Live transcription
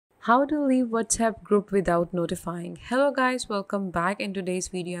How to leave WhatsApp group without notifying. Hello guys, welcome back. In today's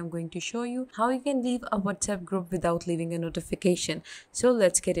video I'm going to show you how you can leave a WhatsApp group without leaving a notification. So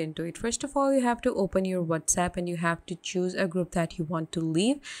let's get into it. First of all, you have to open your WhatsApp and you have to choose a group that you want to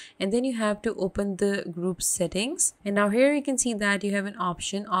leave, and then you have to open the group settings. And now here you can see that you have an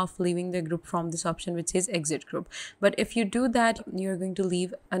option of leaving the group from this option which says exit group. But if you do that, you're going to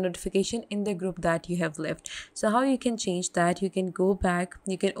leave a notification in the group that you have left. So how you can change that? You can go back,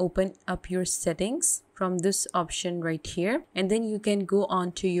 you can open up your settings from this option right here, and then you can go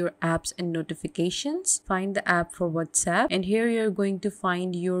on to your apps and notifications, find the app for WhatsApp, and here you're going to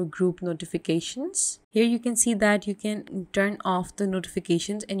find your group notifications. Here you can see that you can turn off the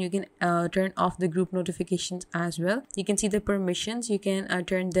notifications and you can turn off the group notifications as well. You can see the permissions, you can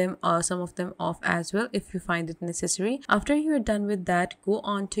turn them some of them off as well if you find it necessary. After you're done with that, go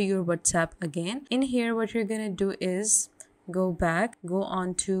on to your WhatsApp again. In here what you're gonna do is go back, go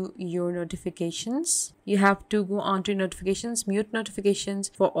on to your notifications. You have to go on to notifications, mute notifications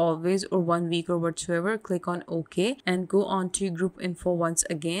for always or 1 week or whatsoever. Click on OK and go on to group info once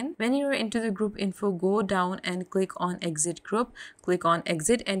again. When you're into the group info, go down and click on exit group. Click on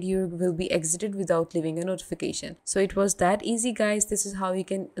exit and you will be exited without leaving a notification. So it was that easy, guys. This is how you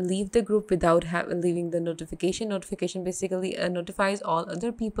can leave the group without leaving the notification. Notification basically notifies all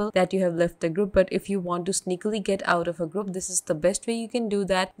other people that you have left the group, but if you want to sneakily get out of a group, this is the best way you can do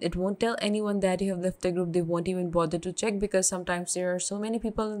that. It won't tell anyone that you have left the group. They won't even bother to check, because sometimes there are so many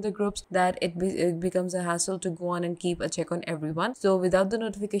people in the groups that it becomes a hassle to go on and keep a check on everyone. So without the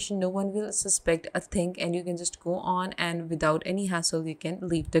notification, no one will suspect a thing, and you can just go on and without any hassle you can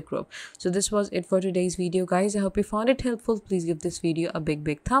leave the group. So this was it for today's video, guys. I hope you found it helpful. Please give this video a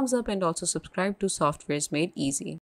big thumbs up and also subscribe to Softwares Made Easy.